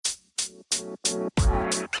Hey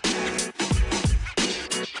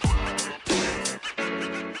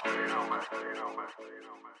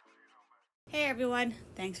everyone,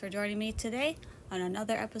 thanks for joining me today on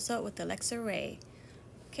another episode with Alexa Ray.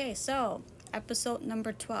 Okay, so episode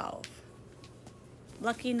number 12.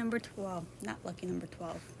 Lucky number 12, not lucky number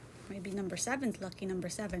 12. Maybe number 7's lucky number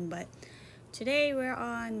 7, but today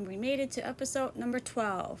we made it to episode number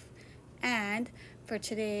 12. And for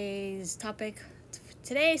today's topics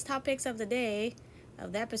of the day,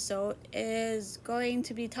 of the episode, is going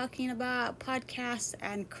to be talking about podcasts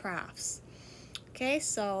and crafts. Okay,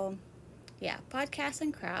 so yeah, podcasts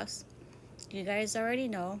and crafts. You guys already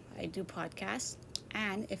know I do podcasts,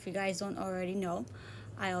 and if you guys don't already know,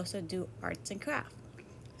 I also do arts and craft.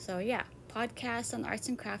 So yeah, podcasts on arts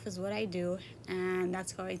and craft is what I do, and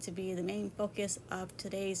that's going to be the main focus of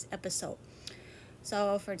today's episode.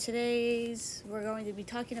 So for today's, we're going to be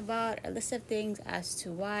talking about a list of things as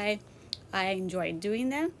to why I enjoy doing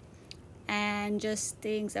them, and just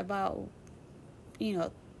things about, you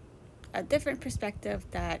know, a different perspective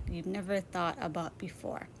that you've never thought about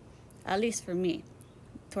before, at least for me,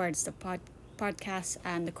 towards the podcasts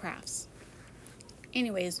and the crafts.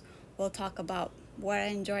 Anyways, we'll talk about what I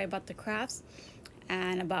enjoy about the crafts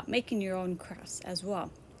and about making your own crafts as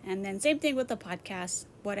well. And then same thing with the podcast,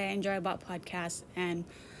 what I enjoy about podcasts and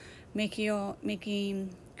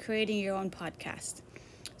creating your own podcast.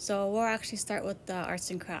 So we'll actually start with the arts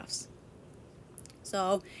and crafts.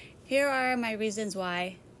 So here are my reasons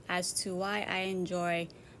why as to why I enjoy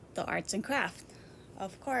the arts and craft.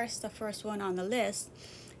 Of course, the first one on the list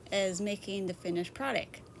is making the finished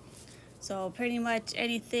product. So pretty much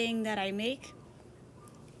anything that I make,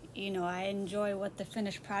 I enjoy what the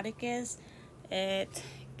finished product is. It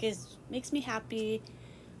makes me happy.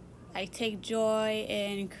 I take joy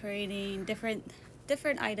in creating different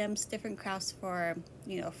items, different crafts for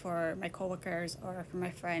my coworkers or for my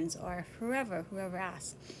friends or whoever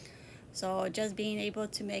asks. So just being able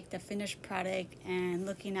to make the finished product and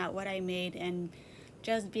looking at what I made and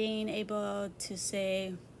just being able to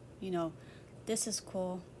say, this is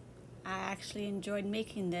cool. I actually enjoyed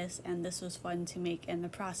making this, and this was fun to make in the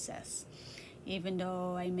process. Even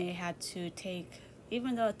though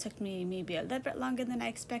even though it took me maybe a little bit longer than I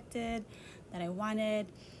expected, that I wanted,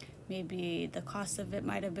 maybe the cost of it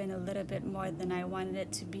might have been a little bit more than I wanted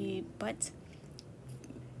it to be, but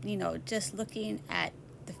just looking at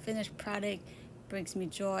the finished product brings me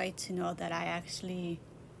joy to know that I actually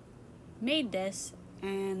made this,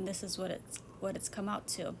 and this is what it's come out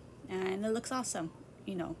to, and it looks awesome,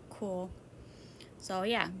 cool. So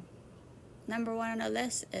yeah, number one on the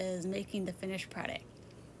list is making the finished product.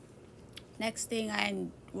 Next thing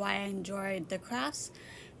why I enjoy the crafts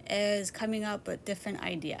is coming up with different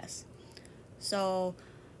ideas. So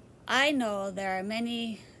I know there are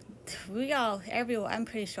many, everyone, I'm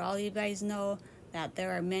pretty sure all you guys know that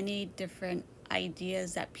there are many different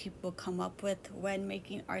ideas that people come up with when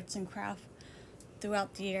making arts and craft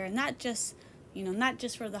throughout the year. Not just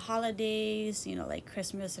for the holidays, like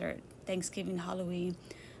Christmas or Thanksgiving, Halloween,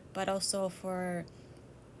 but also for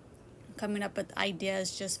coming up with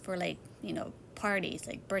ideas just for parties,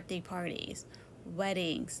 like birthday parties,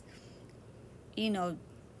 weddings,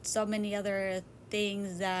 so many other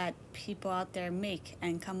things that people out there make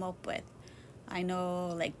and come up with. I know,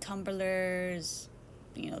 like tumblers,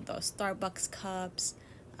 those Starbucks cups,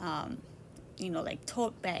 like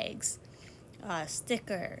tote bags,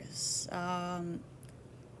 stickers.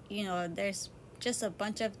 There's just a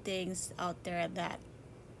bunch of things out there that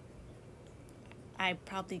I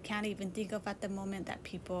probably can't even think of at the moment that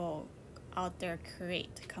people out there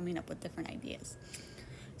create, coming up with different ideas.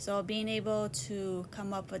 So being able to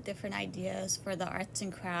come up with different ideas for the arts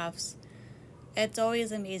and crafts, it's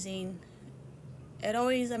always amazing. It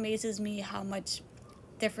always amazes me how much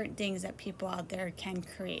different things that people out there can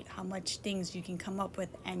create, how much things you can come up with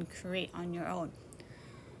and create on your own.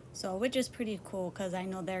 So which is pretty cool, because I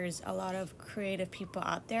know there's a lot of creative people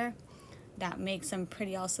out there that make some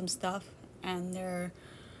pretty awesome stuff, and they're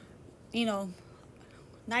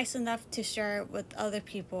nice enough to share with other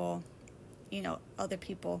people and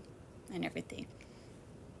everything.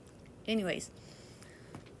 Anyways,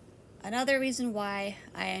 another reason why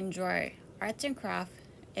I enjoy arts and craft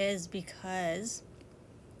is because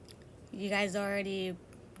you guys already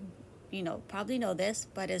probably know this,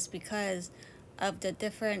 but it's because of the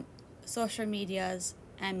different social medias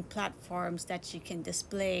and platforms that you can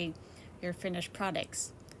display your finished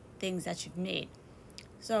products, things that you've made.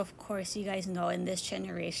 So of course, you guys know, in this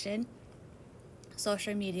generation,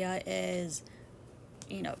 social media is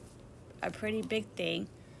a pretty big thing,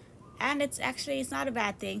 and it's not a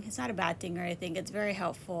bad thing or anything. It's very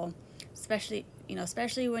helpful especially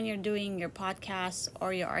when you're doing your podcast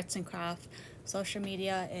or your arts and craft. Social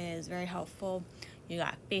media is very helpful. You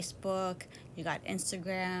got Facebook, you got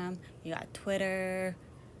Instagram, you got Twitter,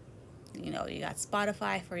 you got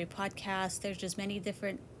Spotify for your podcast. There's just many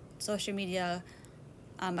different social media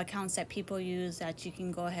accounts that people use that you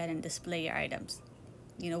can go ahead and display your items.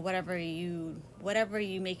 Whatever you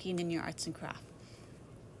making in your arts and craft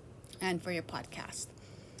and for your podcast.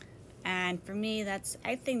 And for me,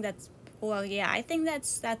 I think that's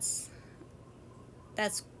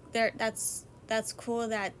cool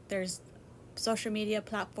that there's social media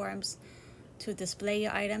platforms to display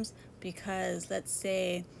your items, because let's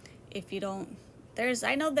say if you don't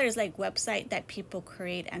I know there's like website that people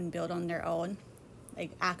create and build on their own,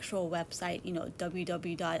 like actual website,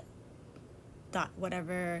 www dot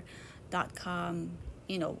whatever dot com,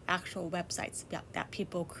 actual websites that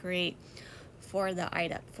people create for the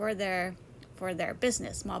item, for their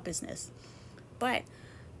business, small business. But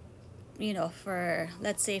for,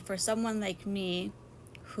 let's say, for someone like me,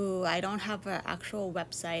 who I don't have an actual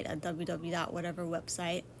website, a www dot whatever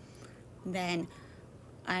website, then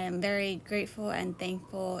I am very grateful and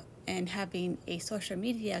thankful in having a social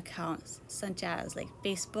media account such as like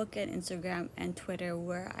Facebook and Instagram and Twitter,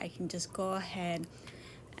 where I can just go ahead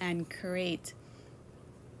and create,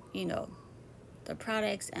 the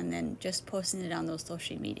products and then just posting it on those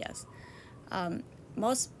social medias.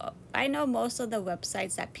 Most I know most of the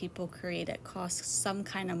websites that people create, it costs some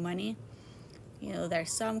kind of money.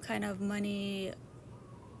 There's some kind of monthly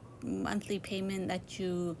payment that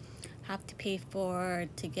you have to pay for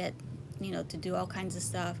to get, to do all kinds of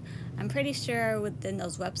stuff. I'm pretty sure within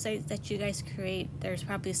those websites that you guys create, there's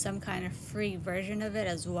probably some kind of free version of it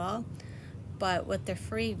as well. But with the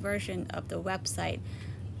free version of the website,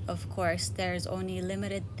 of course, there's only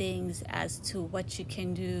limited things as to what you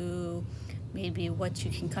can do, maybe what you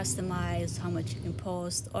can customize, how much you can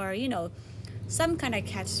post, or, some kind of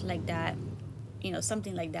catch like that,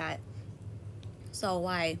 something like that.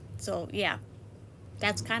 So yeah,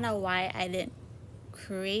 that's kind of why I didn't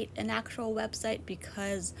create an actual website,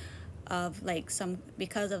 because of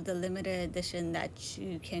the limited edition that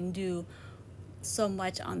you can do so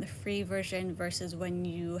much on the free version versus when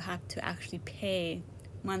you have to actually pay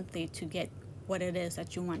monthly to get what it is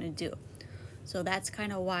that you want to do. So that's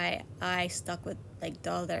kind of why I stuck with like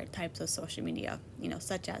the other types of social media,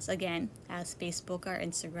 such as, again, as Facebook or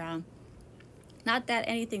Instagram. Not that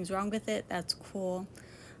anything's wrong with it, that's cool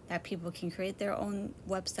that people can create their own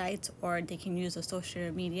websites or they can use a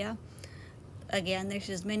social media. Again, there's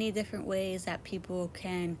just many different ways that people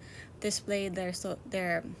can display their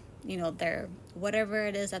whatever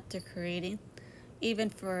it is that they're creating.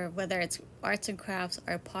 Even for whether it's arts and crafts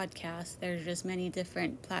or podcasts, there's just many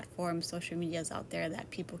different platforms, social medias out there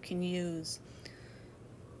that people can use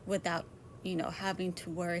without, having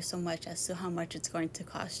to worry so much as to how much it's going to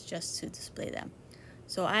cost just to display them.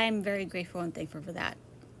 So I'm very grateful and thankful for that.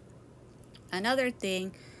 Another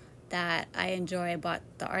thing that I enjoy about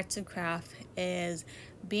the arts and craft is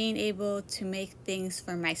being able to make things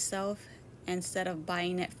for myself instead of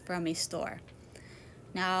buying it from a store.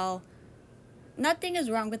 Now, nothing is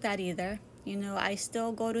wrong with that either. I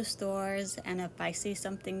still go to stores, and if I see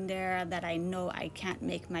something there that I know I can't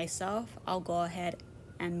make myself, I'll go ahead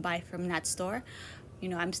and buy from that store.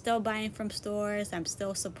 I'm still buying from stores. I'm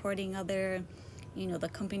still supporting other, the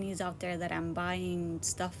companies out there that I'm buying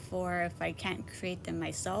stuff for if I can't create them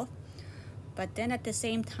myself. But then at the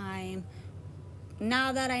same time,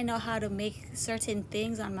 now that I know how to make certain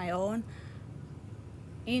things on my own,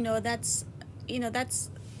 that's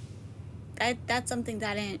that's something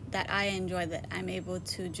that I enjoy, that I'm able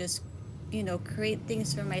to just create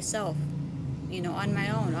things for myself on my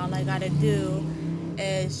own. All I gotta do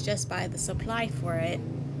is just buy the supplies,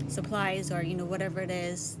 or whatever it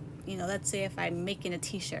is. Let's say if I'm making a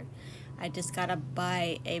t-shirt, I just gotta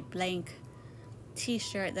buy a blank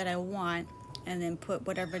t-shirt that I want and then put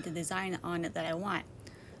whatever the design on it that I want.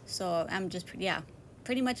 So I'm just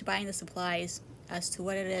pretty much buying the supplies as to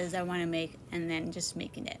what it is I want to make and then just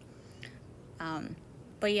making it.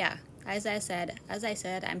 But yeah, as I said,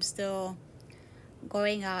 I'm still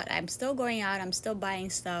going out. I'm still buying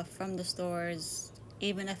stuff from the stores,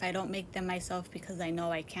 even if I don't make them myself, because I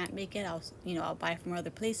know I can't make it. I'll buy from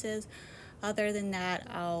other places. Other than that,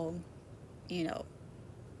 I'll,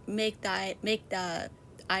 make the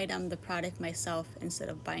item, the product myself, instead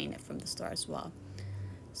of buying it from the store as well.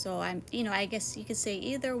 So I guess you could say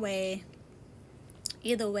either way,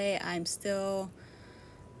 I'm still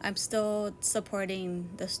supporting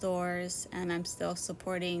the stores, and I'm still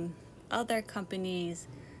supporting other companies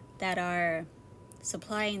that are,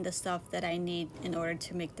 supplying the stuff that I need in order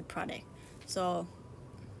to make the product. So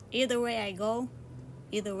either way I go,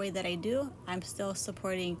 either way that I do, I'm still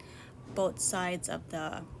supporting both sides of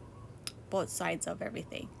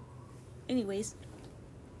everything. Anyways,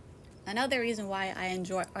 another reason why I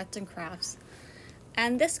enjoy arts and crafts,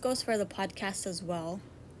 and this goes for the podcast as well,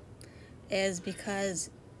 is because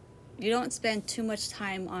you don't spend too much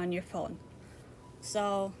time on your phone.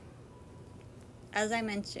 So, as I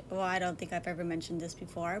mentioned, well, I don't think I've ever mentioned this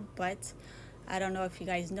before, but I don't know if you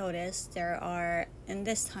guys noticed, there are, in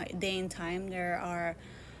this day and time, there are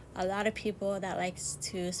a lot of people that likes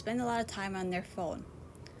to spend a lot of time on their phone.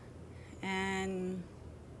 And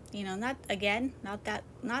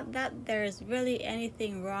not that there's really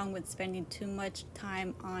anything wrong with spending too much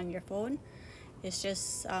time on your phone. It's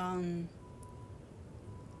just a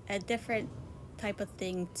different type of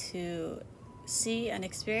thing to see and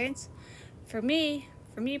experience. For me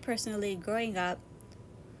personally, growing up,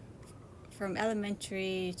 from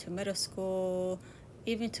elementary to middle school,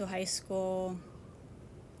 even to high school,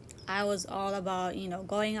 I was all about,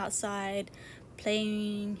 going outside,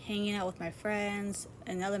 playing, hanging out with my friends.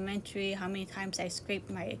 In elementary, how many times I scraped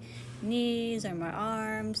my knees or my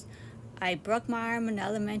arms. I broke my arm in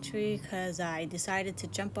elementary because I decided to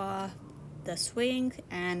jump off the swing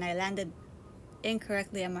and I landed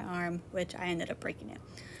incorrectly on my arm, which I ended up breaking it.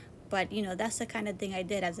 But, that's the kind of thing I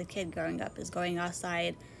did as a kid growing up, is going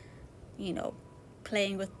outside, you know,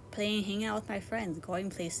 playing, hanging out with my friends, going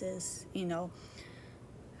places.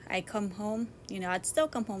 I come home, I'd still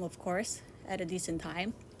come home, of course, at a decent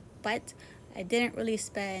time, but I didn't really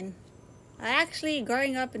spend. I actually,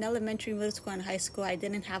 growing up in elementary, middle school, and high school, I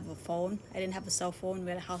didn't have a phone. I didn't have a cell phone. We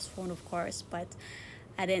had a house phone, of course, but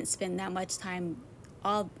I didn't spend that much time,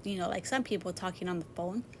 like some people, talking on the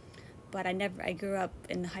phone. But I grew up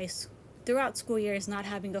in throughout school years not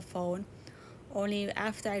having a phone. Only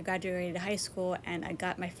after I graduated high school and I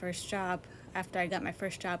got my first job, after I got my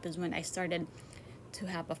first job is when I started to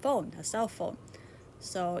have a cell phone.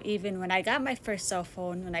 So even when I got my first cell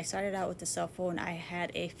phone, when I started out with the cell phone, I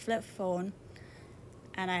had a flip phone.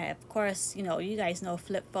 And of course, you guys know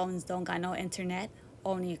flip phones don't got no internet,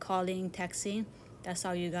 only calling, texting. That's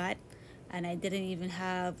all you got. And I didn't even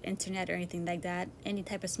have internet or anything like that, any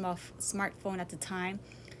type of smartphone at the time,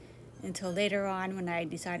 until later on when I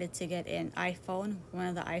decided to get an iPhone, one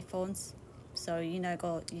of the iPhones. So you know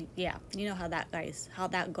how that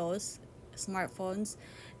goes. Smartphones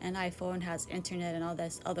and iPhone has internet and all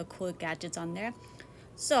this other cool gadgets on there.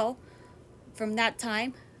 So from that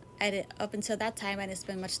time, up until that time, I didn't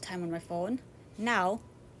spend much time on my phone. Now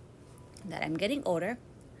that I'm getting older,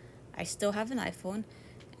 I still have an iPhone,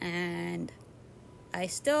 and I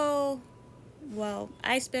spend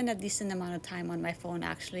a decent amount of time on my phone,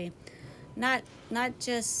 actually. Not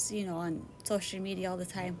just, on social media all the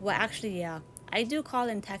time. Well, actually, yeah. I do call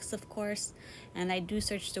and text, of course, and I do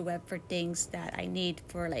search the web for things that I need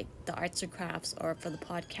for, like, the arts and crafts or for the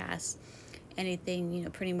podcast. Anything,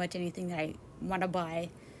 pretty much anything that I want to buy.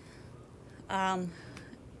 I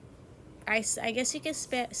guess you could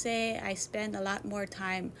say I spend a lot more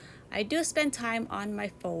time. I do spend time on my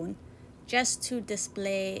phone just to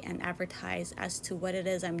display and advertise as to what it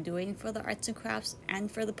is I'm doing for the arts and crafts and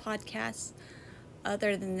for the podcast.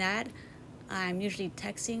 Other than that, I'm usually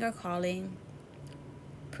texting or calling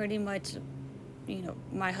pretty much,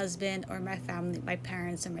 my husband or my family, my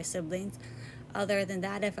parents or my siblings. Other than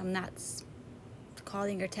that, if I'm not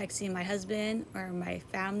calling or texting my husband or my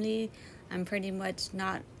family, I'm pretty much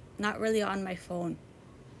not really on my phone.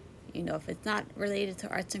 If it's not related to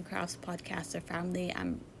arts and crafts, podcasts, or family,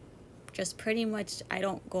 I'm just pretty much, I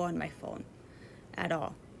don't go on my phone at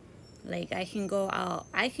all. Like, I can go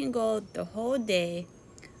the whole day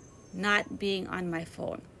not being on my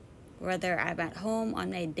phone, whether I'm at home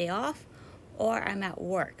on my day off or I'm at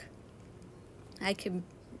work. I can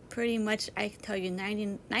tell you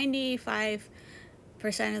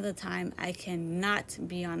 95% of the time I cannot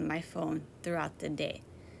be on my phone throughout the day,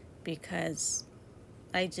 because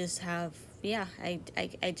I just have, I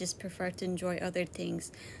just prefer to enjoy other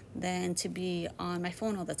things than to be on my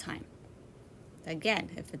phone all the time. Again,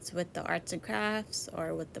 if it's with the arts and crafts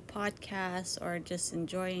or with the podcast or just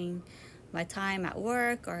enjoying my time at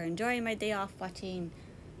work or enjoying my day off watching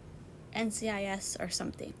NCIS or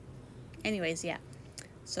something. Anyways, yeah.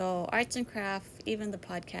 So arts and craft, even the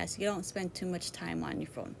podcast, you don't spend too much time on your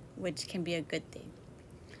phone, which can be a good thing.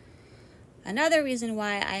 Another reason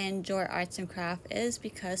why I enjoy arts and craft is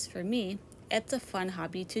because, for me, it's a fun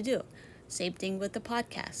hobby to do. Same thing with the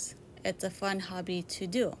podcast. It's a fun hobby to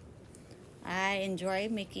do. I enjoy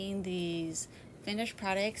making these finished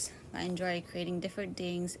products. I enjoy creating different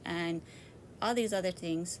things and all these other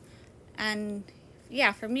things. And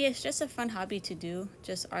yeah, for me, it's just a fun hobby to do,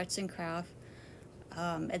 just arts and craft.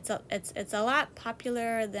 It's a lot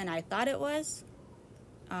popular than I thought it was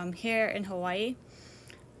here in Hawaii,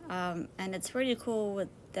 and it's pretty cool with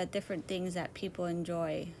the different things that people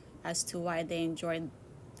enjoy as to why they enjoy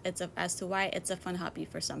as to why it's a fun hobby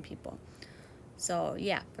for some people. So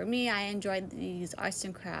yeah, for me, I enjoyed these arts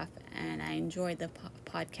and craft, and I enjoyed the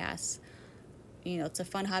podcasts. It's a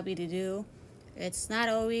fun hobby to do. It's not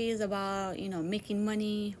always about making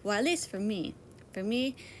money. Well, at least for me,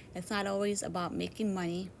 it's not always about making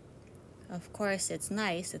money. Of course, it's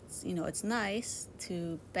nice. It's nice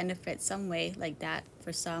to benefit some way like that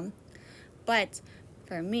for some. But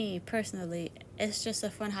for me personally, it's just a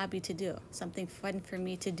fun hobby to do. Something fun for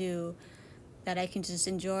me to do that I can just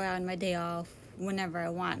enjoy on my day off whenever I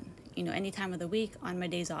want. Any time of the week on my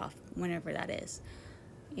days off, whenever that is.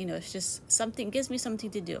 It's just something, gives me something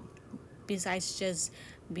to do besides just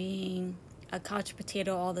being a couch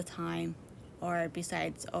potato all the time, or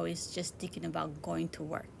besides always just thinking about going to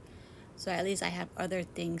work. So at least I have other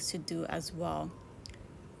things to do as well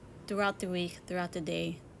throughout the week, throughout the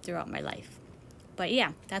day, throughout my life. But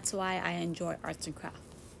yeah, that's why I enjoy arts and craft.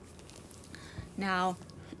 Now,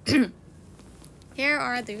 here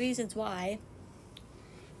are the reasons why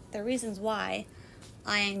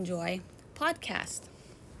I enjoy podcasts.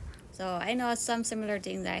 So I know some similar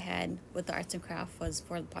things I had with the arts and craft was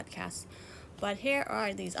for the podcast, but here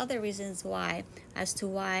are these other reasons why as to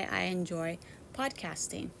why I enjoy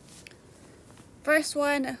podcasting. First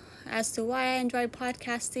one, as to why I enjoy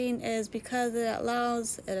podcasting, is because it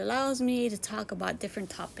allows me to talk about different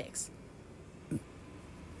topics.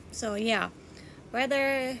 So yeah,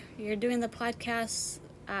 whether you're doing the podcast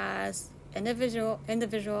as individual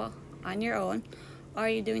on your own, or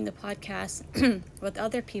you're doing the podcast with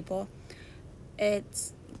other people, the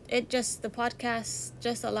podcast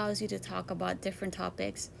just allows you to talk about different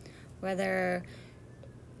topics. Whether,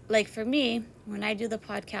 like for me, when I do the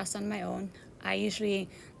podcast on my own, I usually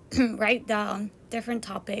write down different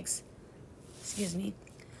topics. Excuse me.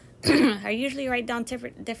 I usually write down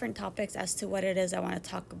different topics as to what it is I want to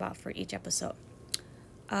talk about for each episode.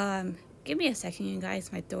 Give me a second, you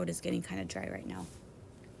guys. My throat is getting kind of dry right now.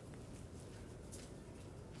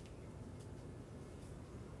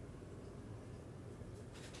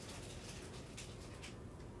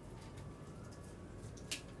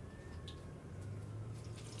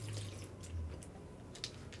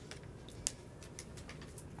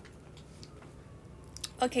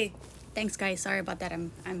 Okay, thanks guys. Sorry about that.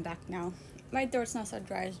 I'm back now. My throat's not so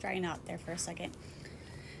dry. It's drying out there for a second.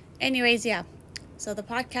 Anyways, yeah. So the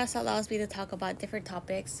podcast allows me to talk about different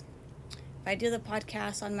topics. If I do the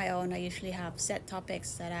podcast on my own, I usually have set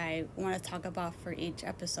topics that I want to talk about for each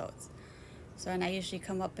episode. So, and I usually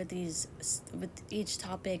come up with each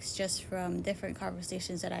topics just from different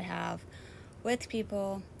conversations that I have with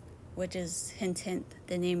people, which is hint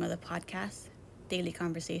the name of the podcast, Daily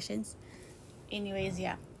Conversations. Anyways,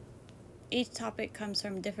 yeah. Each topic comes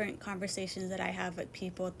from different conversations that I have with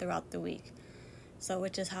people throughout the week. So,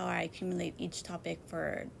 which is how I accumulate each topic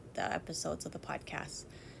for the episodes of the podcast.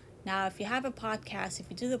 Now, if you have a podcast, if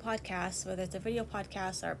you do the podcast, whether it's a video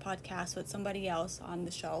podcast or a podcast with somebody else on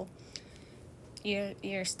the show,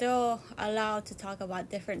 you're still allowed to talk about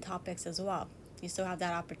different topics as well. You still have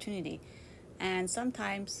that opportunity. And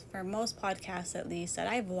sometimes, for most podcasts at least that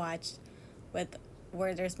I've watched,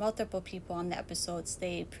 where there's multiple people on the episodes,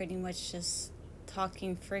 they pretty much just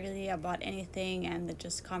talking freely about anything, and the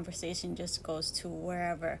just conversation just goes to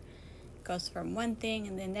wherever. It goes from one thing,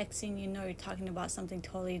 and the next thing you know, you're talking about something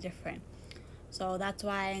totally different. So that's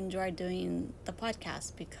why I enjoy doing the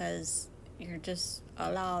podcast, because you're just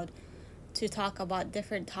allowed to talk about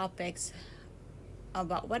different topics,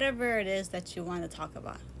 about whatever it is that you want to talk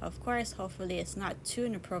about. Of course, hopefully it's not too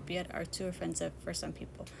inappropriate or too offensive for some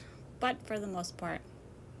people. But for the most part,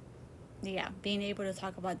 yeah, being able to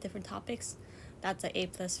talk about different topics, that's an A+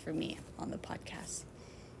 for me on the podcast.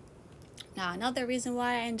 Now, another reason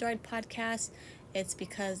why I enjoyed podcasts, it's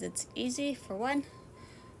because it's easy. For one,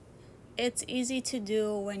 it's easy to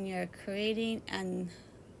do when you're creating and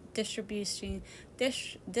distributing the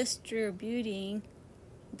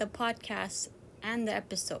podcasts and the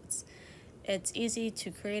episodes. It's easy to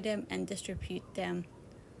create them and distribute them.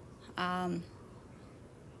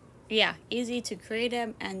 Easy to create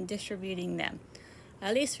them and distributing them.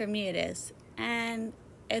 At least for me, it is, and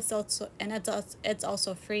it's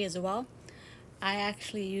also free as well. I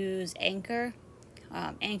actually use Anchor,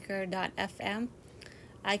 Anchor.fm.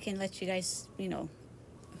 I can let you guys, you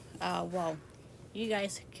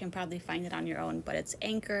guys can probably find it on your own, but it's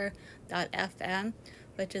Anchor.fm,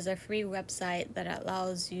 which is a free website that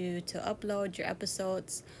allows you to upload your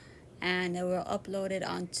episodes, and it will upload it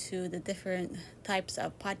onto the different types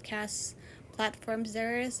of podcast platforms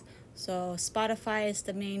there is. So Spotify is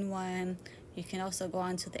the main one. You can also go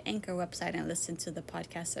onto the Anchor website and listen to the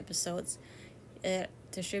podcast episodes. It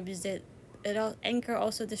distributes it. Anchor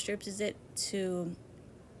also distributes it to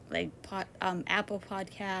like Apple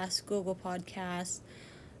Podcasts, Google Podcasts.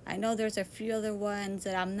 I know there's a few other ones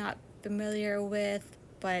that I'm not familiar with,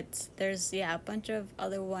 but there's a bunch of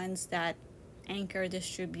other ones that Anchor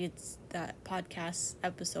distributes the podcast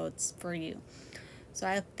episodes for you. So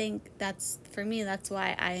I think that's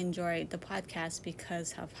why I enjoy the podcast,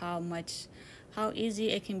 because of how easy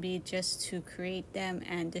it can be just to create them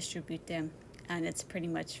and distribute them, and it's pretty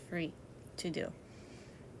much free to do.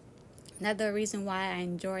 Another reason why I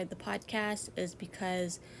enjoy the podcast is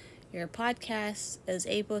because your podcast is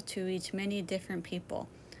able to reach many different people.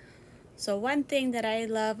 So one thing that I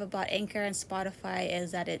love about Anchor and Spotify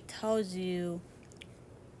is that it tells you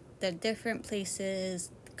the different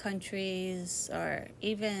places, countries, or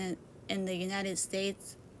even in the United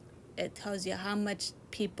States, it tells you how much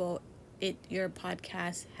people your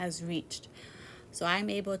podcast has reached. So I'm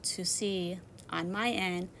able to see on my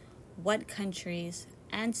end what countries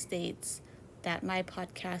and states that my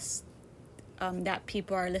podcast that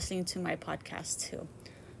people are listening to my podcast to.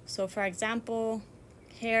 So for example,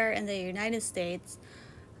 here in the United States,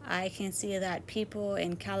 I can see that people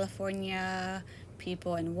in California,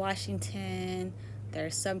 people in Washington,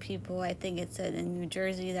 there's some people, I think it's in New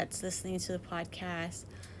Jersey, that's listening to the podcast.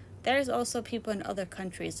 There's also people in other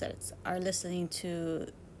countries that are listening to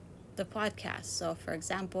the podcast. So for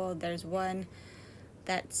example, there's one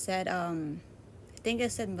that said, I think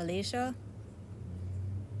it said Malaysia.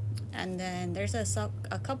 And then there's a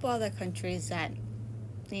couple other countries that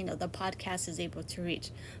the podcast is able to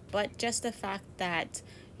reach. But just the fact that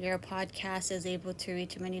your podcast is able to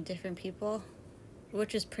reach many different people,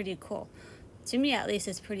 which is pretty cool. To me, at least,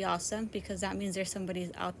 it's pretty awesome, because that means there's somebody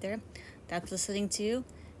out there that's listening to you,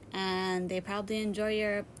 and they probably enjoy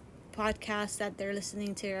your podcast, that they're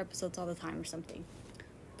listening to your episodes all the time or something.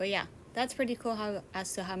 But yeah, that's pretty cool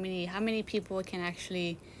as to how many people can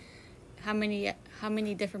actually, how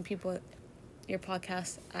many different people your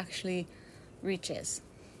podcast actually reaches.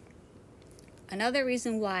 Another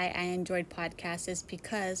reason why I enjoyed podcasts is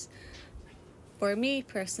because, for me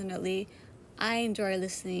personally, I enjoy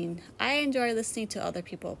listening to other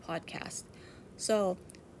people's podcasts. So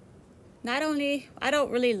not only, I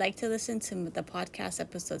don't really like to listen to the podcast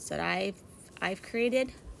episodes that I've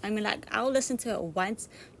created. I mean, like, I'll listen to it once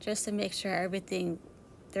just to make sure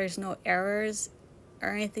there's no errors or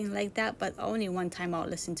anything like that, but only one time I'll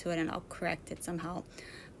listen to it and I'll correct it somehow.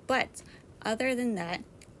 But other than that,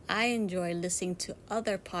 I enjoy listening to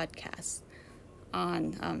other podcasts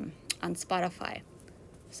on Spotify.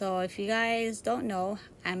 So if you guys don't know,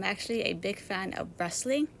 I'm actually a big fan of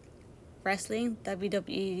wrestling,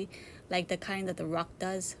 WWE, like the kind that The Rock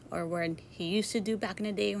does, or when he used to do back in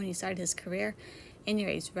the day when he started his career.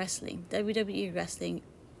 Anyways, wrestling, WWE wrestling,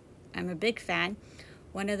 I'm a big fan.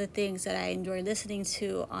 One of the things that I enjoy listening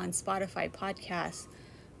to on Spotify podcasts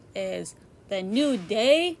is the New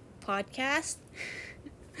Day podcast.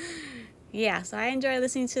 Yeah, so I enjoy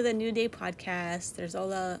listening to the New Day podcast.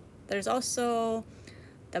 There's also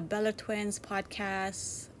the Bella Twins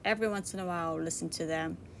podcast. Every once in a while, I'll listen to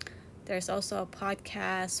them. There's also a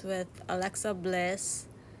podcast with Alexa Bliss.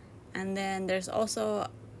 And then there's also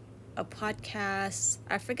a podcast.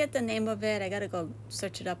 I forget the name of it. I gotta go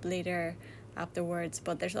search it up later afterwards.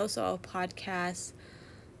 But there's also a podcast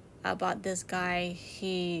about this guy.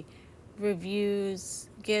 He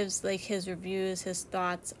gives like his reviews, his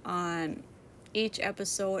thoughts on each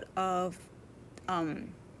episode of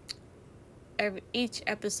each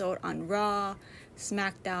episode on Raw,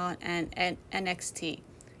 SmackDown, and NXT.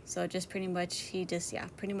 So just pretty much he just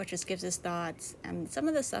gives his thoughts, and some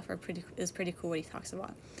of the stuff is pretty cool what he talks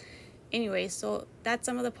about. Anyway, so that's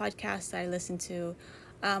some of the podcasts I listen to.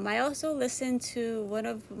 I also listen to one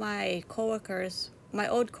of my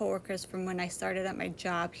old coworkers from when I started at my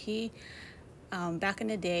job. He back in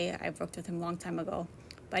the day, I've worked with him a long time ago,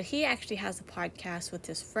 but he actually has a podcast with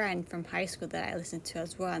his friend from high school that I listen to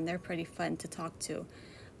as well, and they're pretty fun to talk to.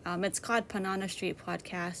 It's called Panana Street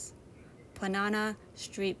Podcast.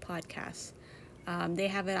 They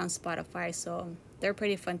have it on Spotify, so they're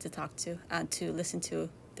pretty fun to talk to listen to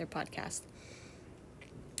their podcast.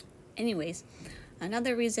 Anyways,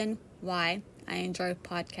 another reason why I enjoy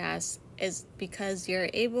podcasts is because you're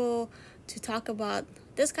able to talk about,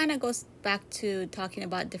 this kind of goes back to talking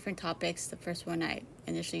about different topics, the first one I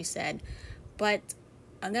initially said, but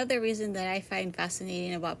another reason that I find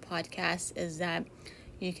fascinating about podcasts is that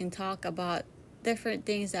you can talk about different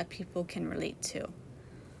things that people can relate to.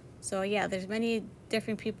 So yeah, there's many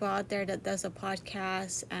different people out there that does a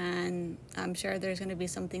podcast, and I'm sure there's going to be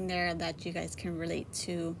something there that you guys can relate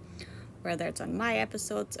to, whether it's on my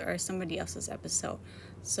episodes or somebody else's episode.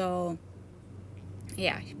 So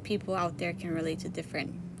yeah, people out there can relate to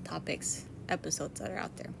different topics, episodes that are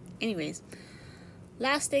out there. Anyways,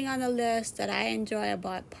 last thing on the list that I enjoy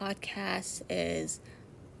about podcasts is,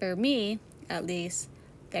 for me at least,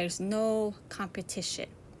 there's no competition.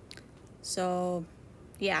 So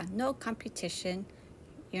yeah, no competition.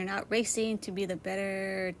 You're not racing to be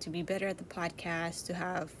better at the podcast, to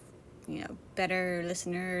have, better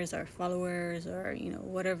listeners or followers, or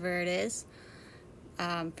whatever it is.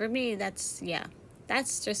 For me, that's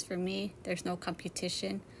just for me. There's no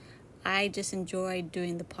competition. I just enjoy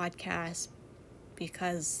doing the podcast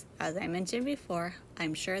because, as I mentioned before,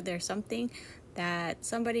 I'm sure there's something that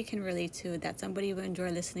somebody can relate to, that somebody will enjoy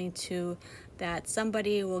listening to, that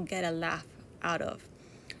somebody will get a laugh out of.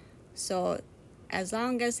 So as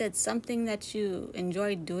long as it's something that you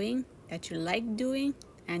enjoy doing, that you like doing,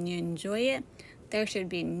 and you enjoy it, there should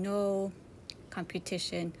be no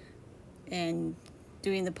competition in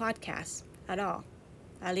doing the podcast at all.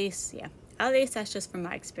 At least, yeah. At least that's just from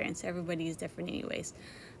my experience. Everybody is different anyways.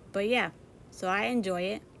 But yeah, so I enjoy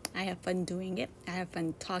it. I have fun doing it. I have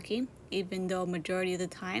fun talking, even though majority of the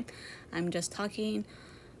time I'm just talking,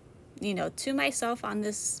 to myself on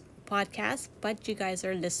this podcast, but you guys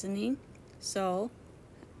are listening. So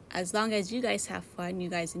as long as you guys have fun, you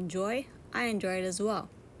guys enjoy, I enjoy it as well.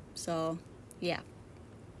 So yeah.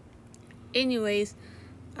 Anyways,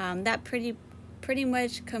 that pretty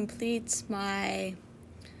much completes my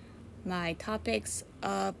topics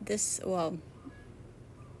of this. Well,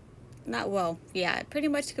 not well. Yeah, it pretty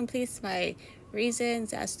much completes my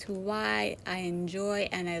reasons as to why I enjoy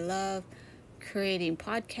and I love creating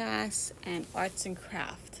podcasts and arts and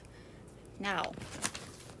craft. Now,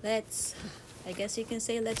 I guess you can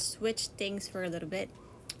say, let's switch things for a little bit.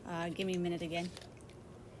 Give me a minute again.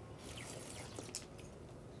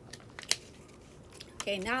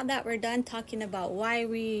 Okay, now that we're done talking about why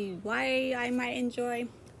I might enjoy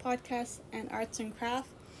podcasts and arts and craft,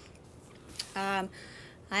 I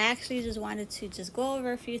actually just wanted to just go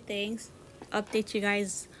over a few things, update you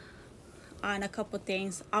guys on a couple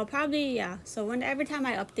things. I'll probably, so every time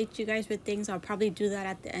I update you guys with things, I'll probably do that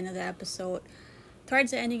at the end of the episode, towards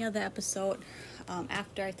the ending of the episode,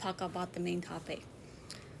 after I talk about the main topic.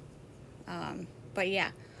 But yeah,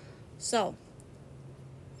 so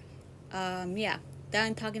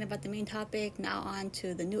done talking about the main topic. Now on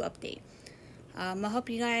to the new update. I hope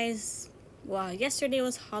you guys, well, yesterday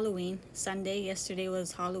was Halloween, Sunday. Yesterday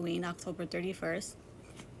was Halloween, October 31st.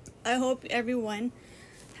 I hope everyone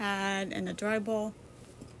had an enjoyable,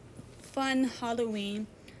 fun Halloween.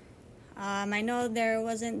 I know there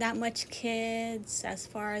wasn't that much kids as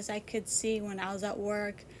far as I could see when I was at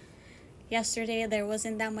work. Yesterday there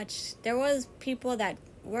wasn't that much. There was people that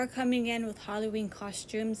were coming in with Halloween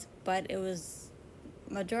costumes, but it was,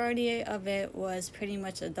 majority of it was pretty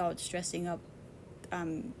much adults dressing up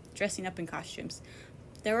in costumes.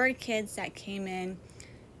 There were kids that came in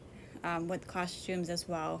with costumes as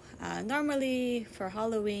well. Normally for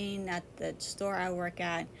Halloween at the store I work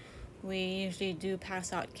at, we usually do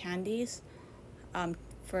pass out candies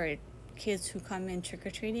for kids who come in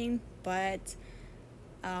trick-or-treating, but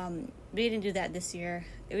we didn't do that this year.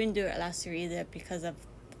 We didn't do it last year either because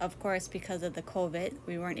of course, because of the COVID.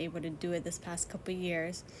 We weren't able to do it this past couple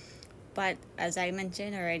years. But as I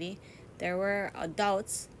mentioned already, there were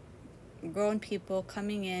adults, grown people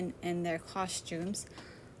coming in their costumes,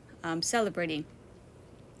 celebrating.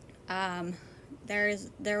 There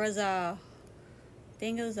was I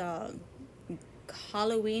think it was a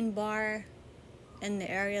Halloween bar in the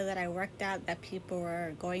area that I worked at that people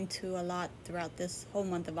were going to a lot throughout this whole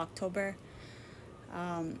month of October.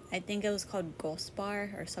 I think it was called Ghost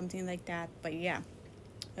Bar or something like that. But yeah,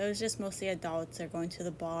 it was just mostly adults. They're going to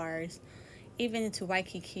the bars, even into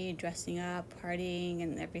Waikiki, dressing up, partying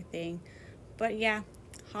and everything. But yeah,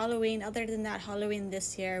 Halloween, other than that, Halloween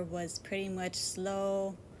this year was pretty much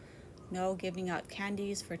slow. No giving out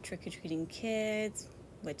candies for trick-or-treating kids,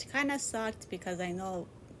 which kind of sucked because I know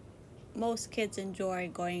most kids enjoy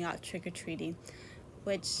going out trick-or-treating,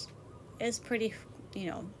 which is pretty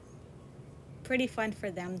fun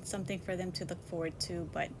for them, something for them to look forward to.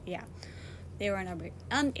 But yeah, they were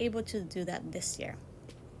unable to do that this year.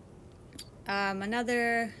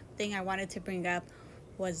 Another thing I wanted to bring up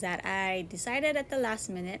was that I decided at the last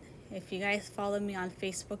minute, if you guys follow me on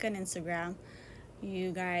Facebook and Instagram,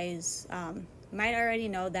 you guys might already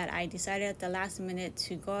know that I decided at the last minute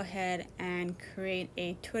to go ahead and create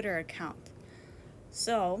a Twitter account.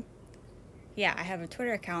 So, yeah, I have a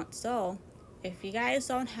Twitter account. So, if you guys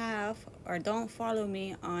don't have or don't follow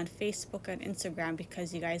me on Facebook and Instagram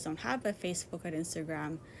because you guys don't have a Facebook or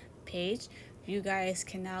Instagram page, you guys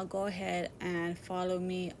can now go ahead and follow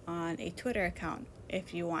me on a Twitter account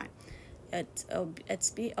if you want.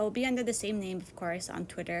 It'll be under the same name, of course, on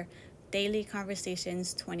Twitter, Daily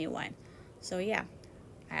Conversations 21. So yeah,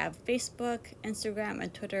 I have Facebook, Instagram,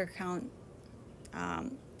 and Twitter account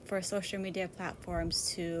for social media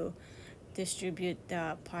platforms to distribute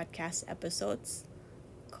the podcast episodes.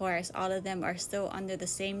 Of course, all of them are still under the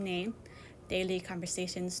same name, Daily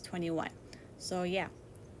Conversations 21. So yeah,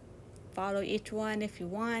 follow each one if you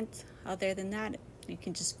want. Other than that, you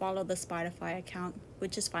can just follow the Spotify account,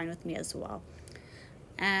 which is fine with me as well.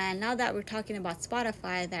 And now that we're talking about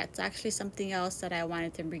Spotify, that's actually something else that I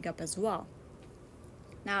wanted to bring up as well.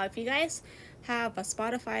 Now, if you guys have a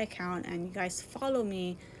Spotify account and you guys follow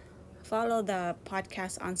the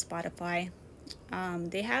podcast on Spotify,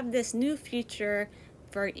 they have this new feature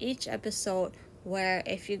for each episode where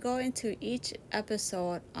if you go into each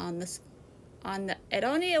episode it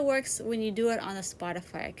only works when you do it on the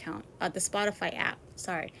Spotify account, the Spotify app.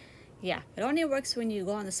 Sorry, yeah, it only works when you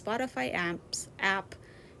go on the Spotify app.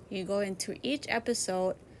 You go into each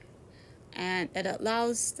episode, and it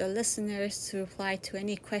allows the listeners to reply to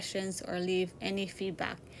any questions or leave any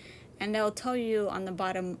feedback. And they'll tell you on the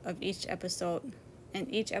bottom of each episode,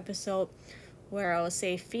 where I'll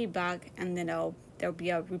say feedback, and then there'll be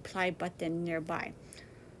a reply button nearby.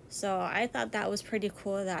 So I thought that was pretty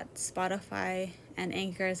cool that Spotify and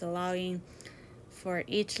Anchor is allowing for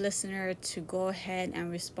each listener to go ahead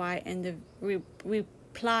and reply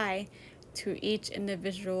to each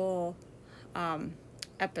individual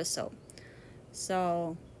episode.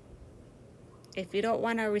 So if you don't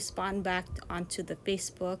want to respond back onto the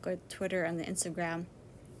Facebook or Twitter and the Instagram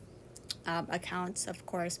accounts, of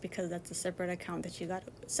course, because that's a separate account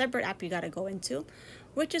separate app you got to go into,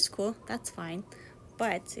 which is cool, that's fine.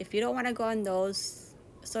 But if you don't want to go on those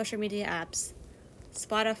social media apps,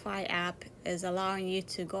 Spotify app is allowing you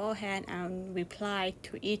to go ahead and reply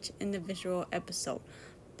to each individual episode.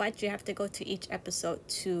 But you have to go to each episode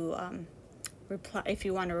to reply if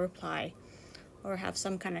you want to reply or have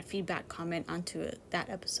some kind of feedback comment onto that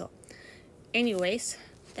episode. Anyways,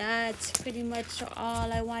 that's pretty much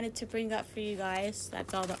all I wanted to bring up for you guys.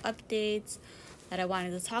 That's all the updates that I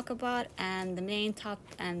wanted to talk about, and the main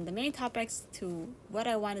topics to what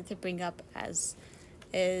I wanted to bring up as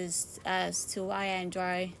to why I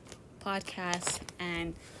enjoy podcasts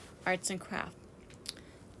and arts and craft.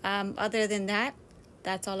 Other than that,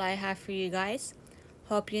 that's all I have for you guys.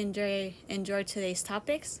 Hope you enjoyed today's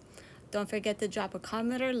topics. Don't forget to drop a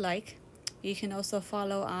comment or like. You can also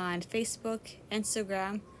follow on Facebook,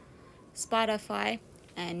 Instagram, Spotify,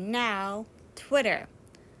 and now Twitter.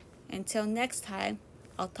 Until next time,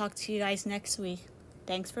 I'll talk to you guys next week.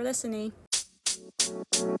 Thanks for listening.